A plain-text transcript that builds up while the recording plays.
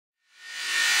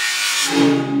Hey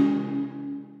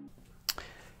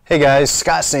guys,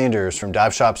 Scott Sanders from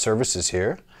Dive Shop Services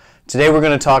here. Today we're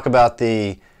going to talk about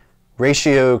the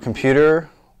Ratio Computer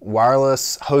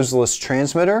wireless hoseless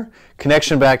transmitter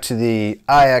connection back to the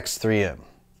iX3M.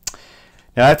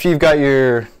 Now after you've got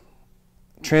your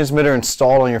transmitter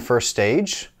installed on your first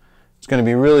stage, it's going to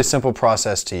be a really simple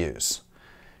process to use.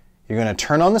 You're going to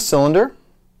turn on the cylinder.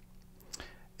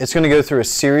 It's going to go through a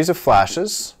series of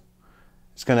flashes.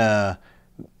 It's going to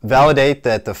validate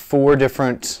that the 4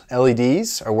 different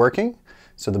LEDs are working.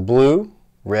 So the blue,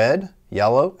 red,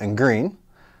 yellow, and green.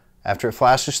 After it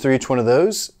flashes through each one of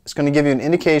those, it's going to give you an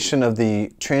indication of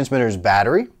the transmitter's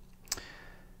battery.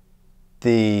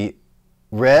 The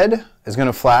red is going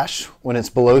to flash when it's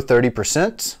below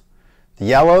 30%. The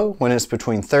yellow when it's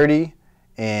between 30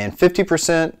 and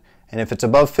 50%. And if it's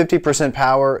above 50%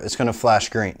 power, it's going to flash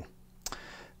green.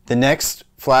 The next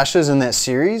flashes in that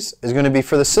series is going to be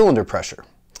for the cylinder pressure.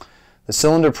 The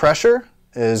cylinder pressure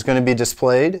is going to be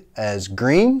displayed as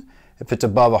green if it's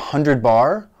above 100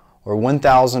 bar or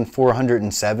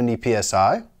 1,470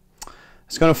 psi.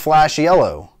 It's going to flash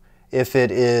yellow if it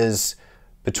is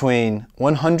between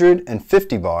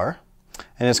 150 bar,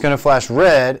 and it's going to flash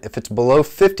red if it's below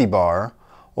 50 bar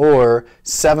or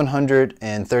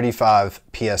 735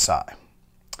 psi.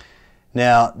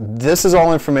 Now, this is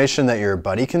all information that your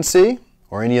buddy can see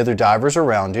or any other divers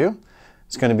around you.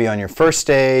 It's going to be on your first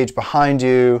stage, behind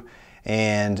you,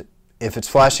 and if it's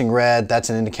flashing red, that's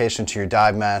an indication to your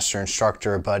dive master,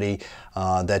 instructor, or buddy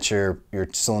that your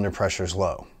cylinder pressure is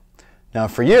low. Now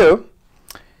for you,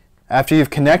 after you've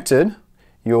connected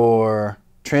your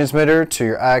transmitter to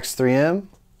your iX3M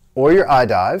or your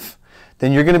iDive,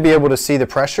 then you're going to be able to see the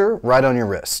pressure right on your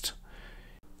wrist.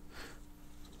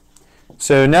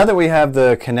 So now that we have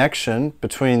the connection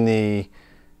between the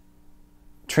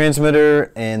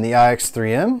transmitter and the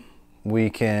iX3M, we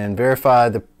can verify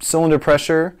the cylinder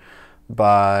pressure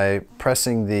by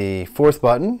pressing the 4th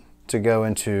button to go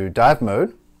into dive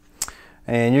mode.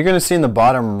 And you're going to see in the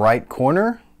bottom right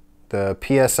corner the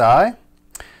PSI.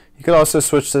 You could also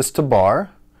switch this to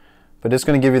bar, but it's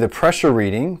going to give you the pressure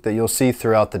reading that you'll see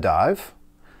throughout the dive.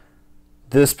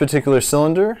 This particular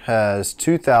cylinder has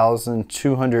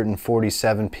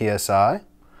 2,247 psi.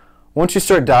 Once you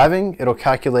start diving, it'll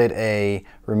calculate a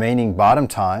remaining bottom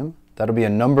time. That'll be a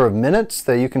number of minutes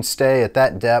that you can stay at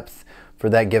that depth for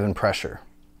that given pressure.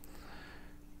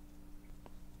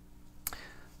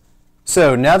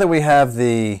 So now that we have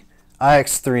the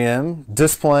iX3M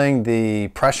displaying the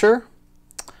pressure,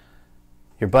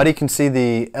 your buddy can see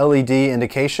the LED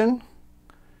indication.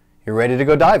 You're ready to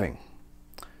go diving.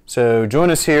 So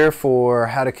join us here for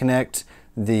how to connect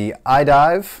the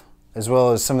iDive as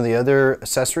well as some of the other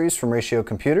accessories from Ratio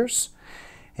Computers,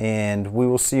 and we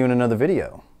will see you in another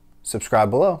video. Subscribe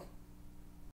below.